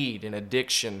a need, an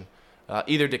addiction,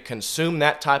 either to consume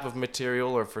that type of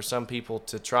material or for some people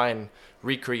to try and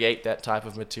recreate that type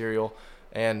of material.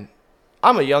 And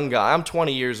I'm a young guy. I'm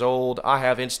 20 years old. I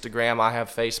have Instagram. I have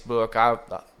Facebook.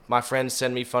 My friends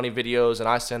send me funny videos and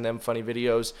I send them funny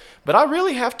videos. But I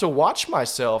really have to watch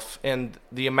myself and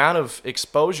the amount of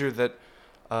exposure that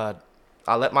I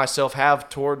let myself have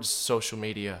towards social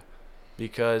media,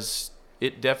 because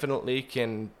it definitely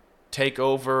can take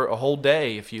over a whole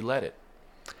day if you let it.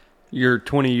 You're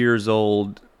 20 years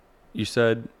old, you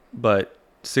said, but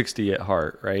 60 at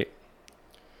heart, right?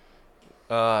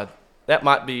 That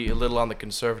might be a little on the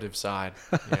conservative side.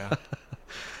 Yeah.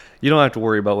 You don't have to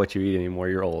worry about what you eat anymore.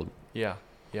 You're old. Yeah.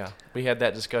 We had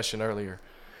that discussion earlier.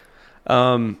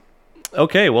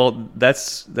 Okay, well,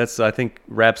 that's I think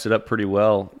wraps it up pretty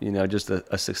well. Just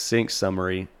a succinct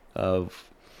summary of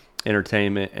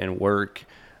entertainment and work.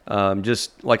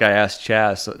 Just like I asked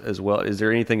Chas as well, is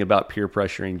there anything about peer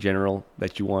pressure in general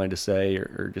that you wanted to say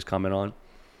or just comment on?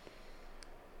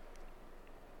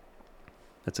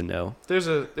 That's a no. There's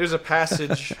a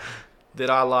passage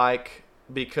that I like,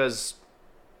 because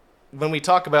when we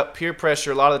talk about peer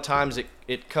pressure, a lot of the times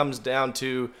it comes down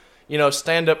to,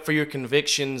 stand up for your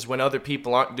convictions when other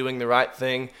people aren't doing the right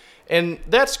thing. And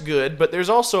that's good, but there's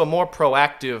also a more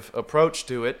proactive approach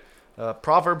to it.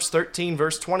 Proverbs 13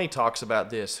 verse 20 talks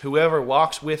about this. Whoever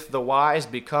walks with the wise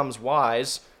becomes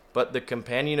wise, but the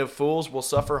companion of fools will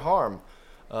suffer harm.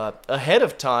 Ahead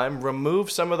of time,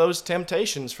 remove some of those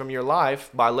temptations from your life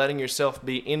by letting yourself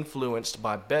be influenced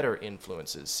by better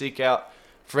influences. Seek out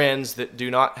friends that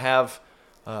do not have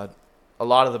a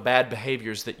lot of the bad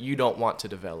behaviors that you don't want to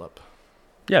develop.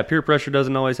 Yeah, peer pressure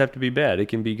doesn't always have to be bad. It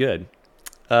can be good.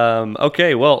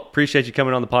 Okay, well, appreciate you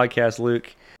coming on the podcast,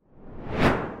 Luke.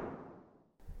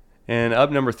 And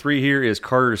up number 3 here is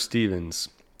Carter Stevens.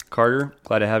 Carter,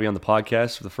 glad to have you on the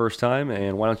podcast for the first time,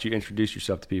 and why don't you introduce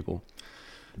yourself to people?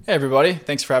 Hey everybody,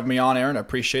 thanks for having me on, Aaron. I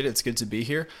appreciate it. It's good to be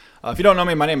here. If you don't know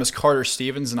me, my name is Carter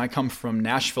Stevens, and I come from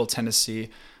Nashville, Tennessee.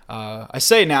 I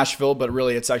say Nashville, but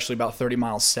really it's actually about 30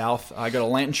 miles south. I go to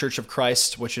Lanton Church of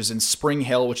Christ, which is in Spring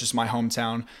Hill, which is my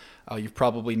hometown. You've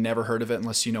probably never heard of it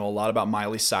unless you know a lot about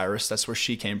Miley Cyrus. That's where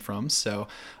she came from. So,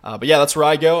 but yeah, that's where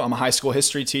I go. I'm a high school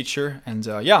history teacher, and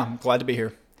I'm glad to be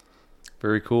here.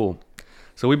 Very cool.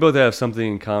 So we both have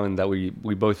something in common, that we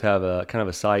both have a kind of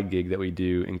a side gig that we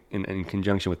do in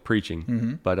conjunction with preaching.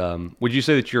 Mm-hmm. But would you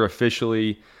say that you're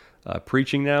officially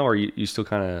preaching now, or you still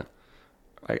kind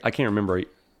of, I can't remember.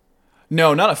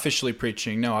 No, not officially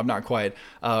preaching. No, I've not quite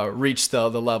reached the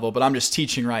level, but I'm just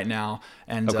teaching right now.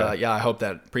 And okay. I hope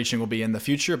that preaching will be in the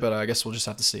future, but I guess we'll just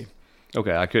have to see.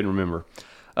 Okay, I couldn't remember.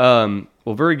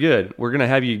 Well, very good. We're going to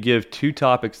have you give 2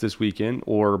 topics this weekend,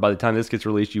 or by the time this gets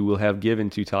released, you will have given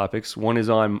 2 topics. One is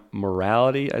on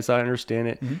morality, as I understand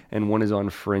it, mm-hmm. and one is on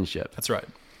friendship. That's right.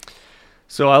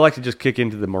 So I like to just kick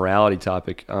into the morality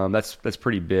topic. That's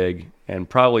pretty big, and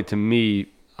probably to me,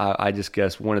 I just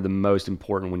guess one of the most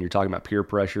important when you're talking about peer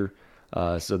pressure.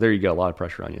 So there you go, a lot of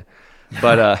pressure on you.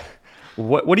 But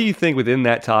what do you think within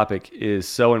that topic is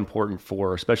so important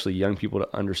for especially young people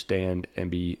to understand and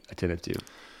be attentive to?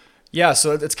 Yeah,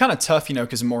 so it's kind of tough,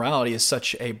 because morality is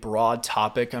such a broad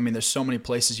topic. I mean, there's so many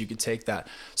places you could take that.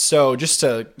 So just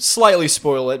to slightly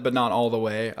spoil it, but not all the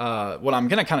way, what I'm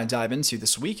going to kind of dive into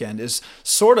this weekend is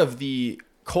sort of the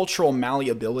cultural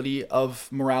malleability of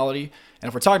morality. And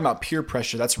if we're talking about peer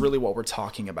pressure, that's really what we're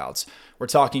talking about. We're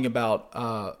talking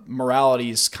about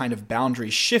morality's kind of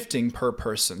boundaries shifting per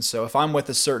person. So if I'm with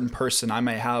a certain person, I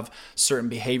may have certain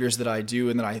behaviors that I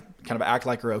do and that I kind of act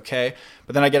like are okay.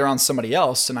 But then I get around somebody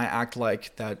else and I act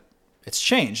like that it's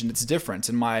changed and it's different.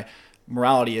 And my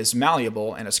morality is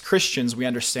malleable. And as Christians, we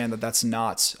understand that that's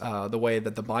not the way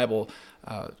that the Bible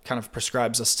kind of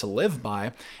prescribes us to live by.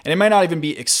 And it may not even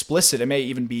be explicit. It may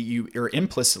even be you're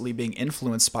implicitly being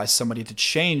influenced by somebody to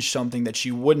change something that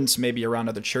you wouldn't maybe around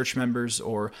other church members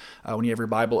or when you have your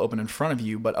Bible open in front of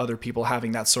you, but other people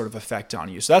having that sort of effect on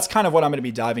you. So that's kind of what I'm going to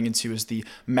be diving into, is the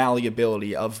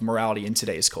malleability of morality in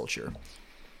today's culture.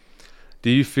 Do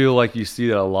you feel like you see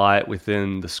that a lot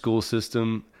within the school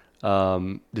system?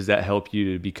 Does that help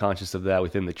you to be conscious of that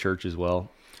within the church as well?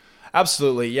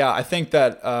 Absolutely. Yeah. I think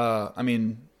that,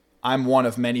 I'm one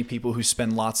of many people who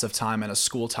spend lots of time in a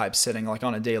school type setting, like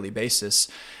on a daily basis.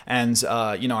 And,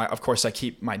 of course I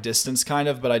keep my distance kind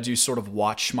of, but I do sort of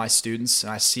watch my students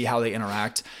and I see how they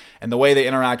interact. And the way they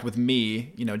interact with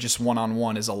me, just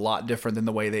one-on-one is a lot different than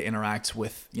the way they interact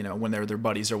with, when their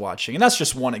buddies are watching. And that's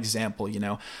just one example,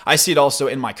 I see it also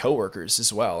in my coworkers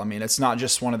as well. I mean, it's not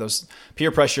just one of those.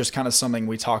 Peer pressure is kind of something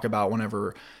we talk about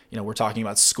whenever, we're talking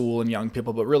about school and young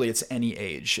people, but really it's any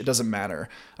age. It doesn't matter.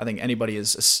 I think anybody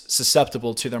is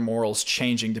susceptible to their morals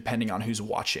changing depending on who's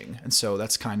watching. And so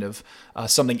that's kind of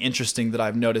something interesting that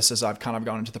I've noticed as I've kind of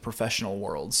gone into the professional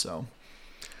world. So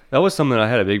that was something I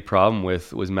had a big problem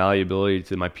with, was malleability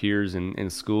to my peers in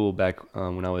school back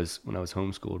when I was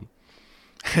homeschooled.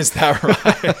 Is that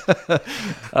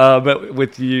right? But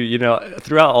with you,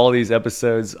 throughout all these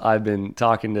episodes, I've been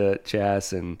talking to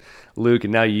Chas and Luke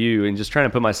and now you, and just trying to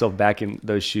put myself back in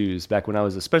those shoes back when I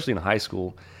was, especially in high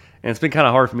school. And it's been kind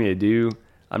of hard for me to do.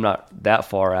 I'm not that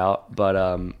far out,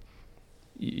 but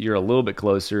you're a little bit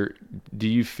closer. Do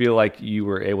you feel like you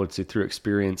were able to, through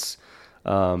experience,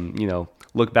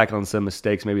 look back on some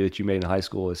mistakes maybe that you made in high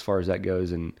school as far as that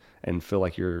goes, and feel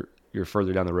like you're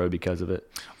further down the road because of it?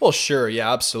 Well, sure.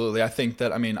 Yeah, absolutely. I think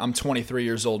that, I'm 23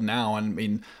 years old now,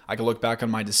 and I can look back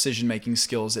on my decision-making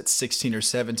skills at 16 or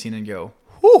 17 and go,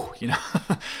 whew,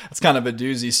 it's kind of a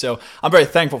doozy. So I'm very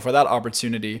thankful for that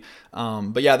opportunity.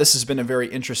 But yeah, this has been a very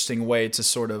interesting way to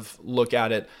sort of look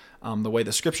at it, the way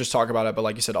the scriptures talk about it, but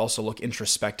like you said, also look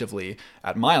introspectively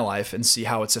at my life and see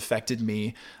how it's affected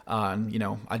me. I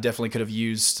definitely could have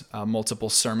used multiple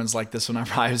sermons like this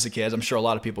whenever I was a kid. I'm sure a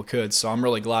lot of people could. So I'm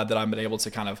really glad that I've been able to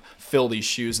kind of fill these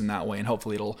shoes in that way, and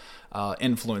hopefully it'll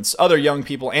influence other young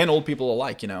people and old people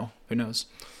alike. Who knows?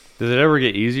 Does it ever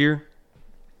get easier?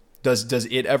 Does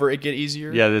it ever get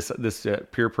easier? Yeah, this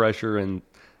peer pressure and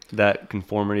that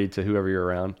conformity to whoever you're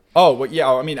around. Oh, well, yeah.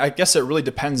 I guess it really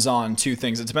depends on two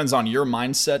things. It depends on your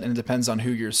mindset, and it depends on who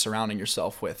you're surrounding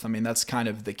yourself with. That's kind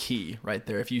of the key right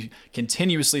there. If you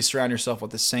continuously surround yourself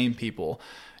with the same people,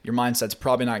 your mindset's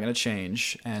probably not going to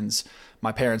change. And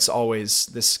my parents always,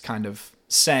 this kind of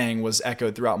saying was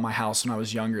echoed throughout my house when I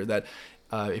was younger, that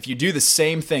if you do the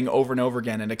same thing over and over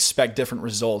again and expect different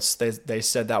results, they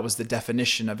said that was the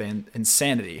definition of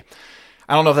insanity.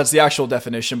 I don't know if that's the actual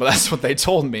definition, but that's what they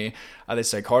told me. They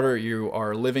said, Carter, you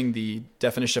are living the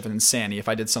definition of an insanity if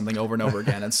I did something over and over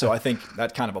again. And so I think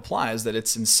that kind of applies, that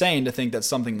it's insane to think that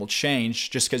something will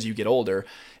change just because you get older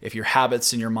if your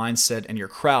habits and your mindset and your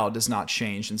crowd does not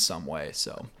change in some way.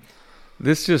 So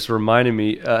this just reminded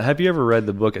me, have you ever read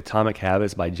the book Atomic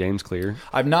Habits by James Clear?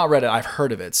 I've not read it. I've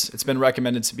heard of it. It's been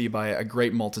recommended to me by a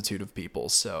great multitude of people.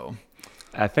 So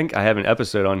I think I have an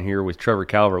episode on here with Trevor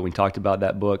Calvert. We talked about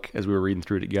that book as we were reading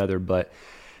through it together, but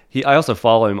I also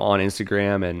follow him on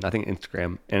Instagram,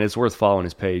 and it's worth following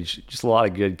his page. Just a lot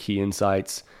of good key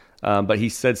insights. But he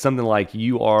said something like,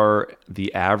 you are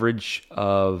the average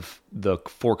of the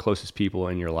 4 closest people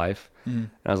in your life. Mm. And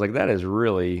I was like, that is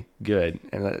really good.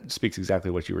 And that speaks exactly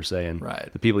what you were saying. Right.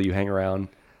 The people you hang around.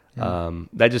 Mm.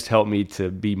 That just helped me to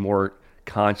be more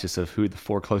conscious of who the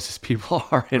 4 closest people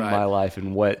are in my life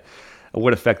and what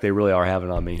effect they really are having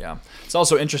on me. Yeah. It's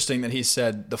also interesting that he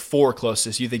said the 4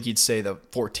 closest. You think he'd say the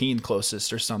 14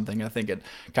 closest or something. I think it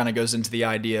kind of goes into the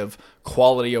idea of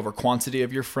quality over quantity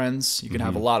of your friends. You can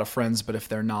have a lot of friends, but if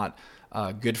they're not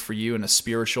good for you in a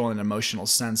spiritual and emotional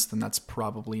sense, then that's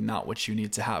probably not what you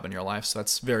need to have in your life. So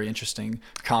that's a very interesting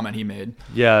comment he made.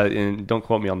 Yeah, and don't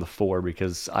quote me on the 4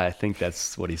 because I think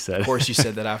that's what he said. Of course you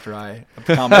said that after I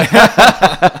commented.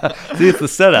 See, it's the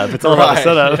setup. It's all about the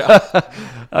setup.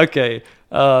 Yeah. Okay,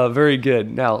 very good.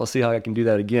 Now let's see how I can do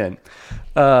that again.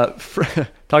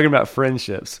 Talking about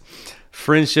friendships.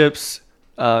 Friendships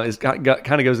kind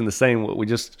of goes in the same what we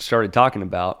just started talking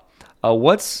about.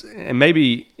 And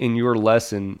maybe in your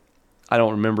lesson, I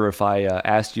don't remember if I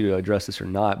asked you to address this or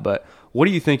not, but what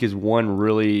do you think is one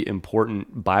really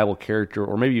important Bible character,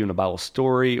 or maybe even a Bible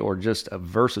story, or just a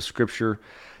verse of scripture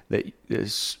that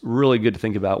is really good to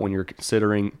think about when you're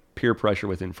considering peer pressure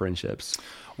within friendships?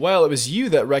 Well, it was you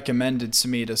that recommended to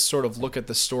me to sort of look at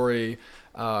the story,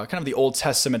 kind of the Old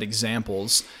Testament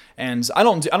examples. And I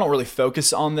don't really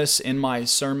focus on this in my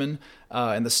sermon,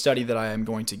 in the study that I am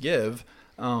going to give.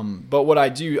 But what I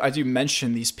do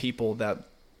mention these people that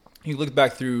you look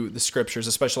back through the scriptures,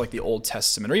 especially like the Old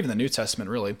Testament or even the New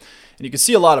Testament, really, and you can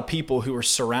see a lot of people who are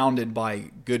surrounded by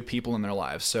good people in their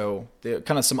lives. So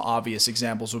kind of some obvious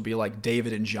examples would be like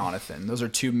David and Jonathan. Those are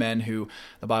two men who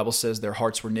the Bible says their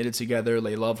hearts were knitted together.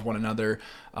 They loved one another.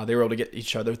 They were able to get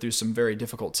each other through some very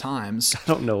difficult times. I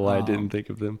don't know why I didn't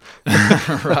think of them.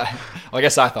 Right. Well, I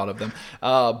guess I thought of them.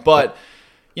 But,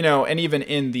 and even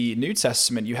in the New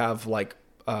Testament, you have like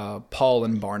Paul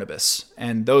and Barnabas.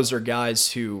 And those are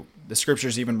guys who the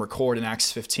scriptures even record in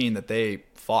Acts 15 that they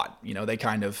fought. They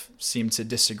kind of seem to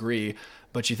disagree.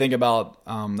 But you think about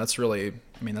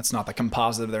that's not the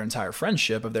composite of their entire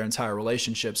friendship, of their entire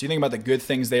relationships. You think about the good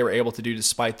things they were able to do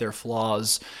despite their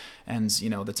flaws and,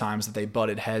 the times that they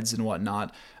butted heads and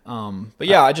whatnot. But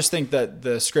yeah, I just think that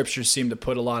the scriptures seem to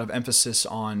put a lot of emphasis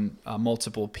on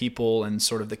multiple people and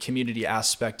sort of the community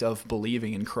aspect of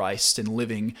believing in Christ and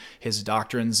living his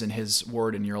doctrines and his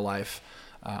word in your life.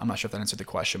 I'm not sure if that answered the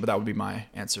question, but that would be my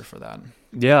answer for that.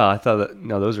 Yeah, I thought that,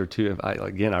 no, those are two. I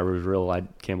can't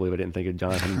believe I didn't think of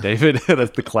Jonathan and David.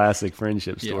 That's the classic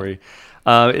friendship story.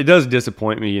 Yeah. It does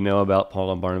disappoint me, about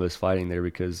Paul and Barnabas fighting there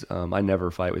because I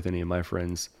never fight with any of my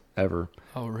friends ever.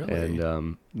 Oh, really?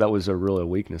 And that was a real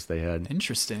weakness they had.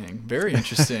 Interesting. Very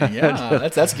interesting. Yeah,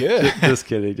 that's good. Just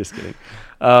kidding.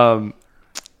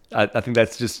 I think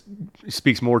that's just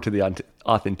speaks more to the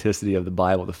authenticity of the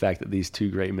Bible, the fact that these two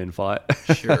great men fought.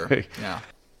 Sure, yeah.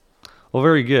 Well,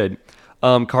 very good.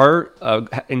 Carter,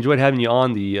 enjoyed having you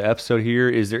on the episode here.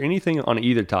 Is there anything on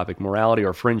either topic, morality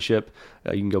or friendship,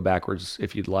 you can go backwards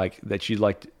if you'd like, that you'd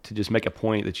like to just make a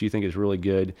point that you think is really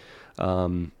good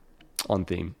on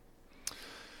theme?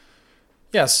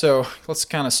 Yeah, so let's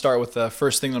kind of start with the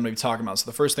first thing that I'm going to be talking about. So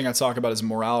the first thing I talk about is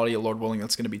morality. Lord willing,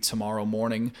 that's going to be tomorrow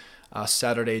morning,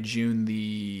 Saturday, June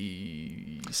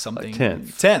the something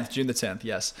 10th, June the 10th.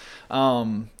 Yes.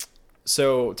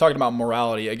 So talking about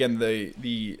morality again,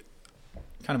 the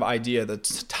kind of idea, the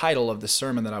title of the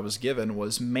sermon that I was given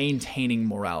was maintaining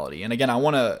morality. And again, I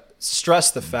want to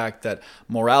stress the fact that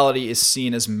morality is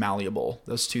seen as malleable.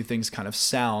 Those two things kind of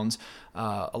sound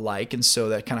alike, and so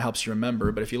that kind of helps you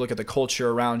remember. But if you look at the culture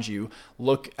around you,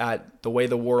 look at the way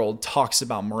the world talks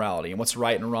about morality and what's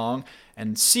right and wrong,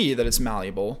 and see that it's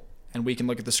malleable. And we can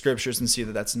look at the scriptures and see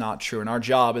that that's not true. And our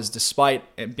job is, despite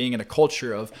it being in a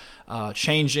culture of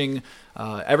changing,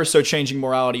 ever so changing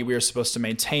morality, we are supposed to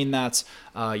maintain that.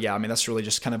 That's really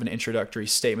just kind of an introductory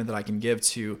statement that I can give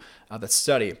to that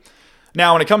study.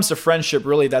 Now, when it comes to friendship,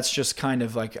 really that's just kind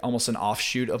of like almost an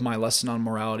offshoot of my lesson on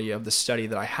morality of the study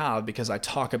that I have, because I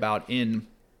talk about in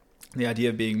the idea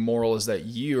of being moral is that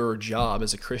your job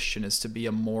as a Christian is to be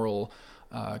a moral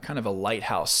kind of a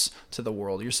lighthouse to the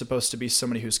world. You're supposed to be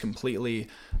somebody who's completely,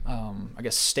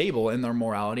 stable in their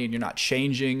morality, and you're not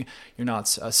changing, you're not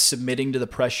submitting to the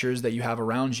pressures that you have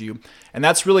around you. And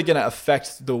that's really going to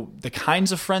affect the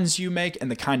kinds of friends you make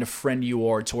and the kind of friend you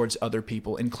are towards other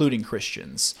people, including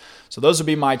Christians. So those would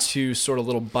be my two sort of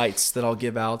little bites that I'll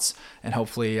give out, and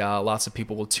hopefully lots of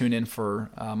people will tune in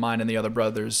for mine and the other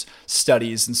brothers'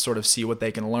 studies and sort of see what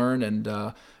they can learn. And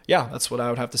that's what I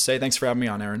would have to say. Thanks for having me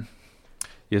on, Aaron.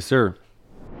 Yes, sir.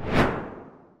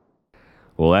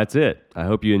 Well, that's it. I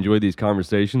hope you enjoyed these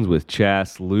conversations with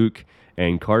Chas, Luke,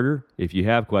 and Carter. If you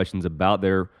have questions about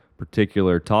their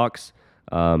particular talks,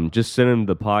 just send them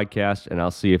the podcast, and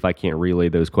I'll see if I can't relay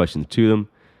those questions to them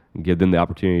and give them the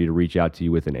opportunity to reach out to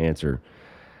you with an answer.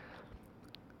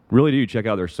 Really do check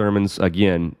out their sermons.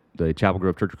 Again, the Chapel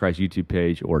Grove Church of Christ YouTube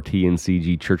page or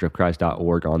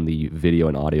tncgchurchofchrist.org on the video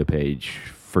and audio page.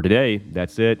 For today,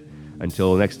 that's it.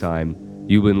 Until next time,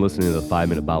 you've been listening to the 5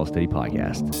 Minute Bible Study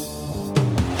Podcast.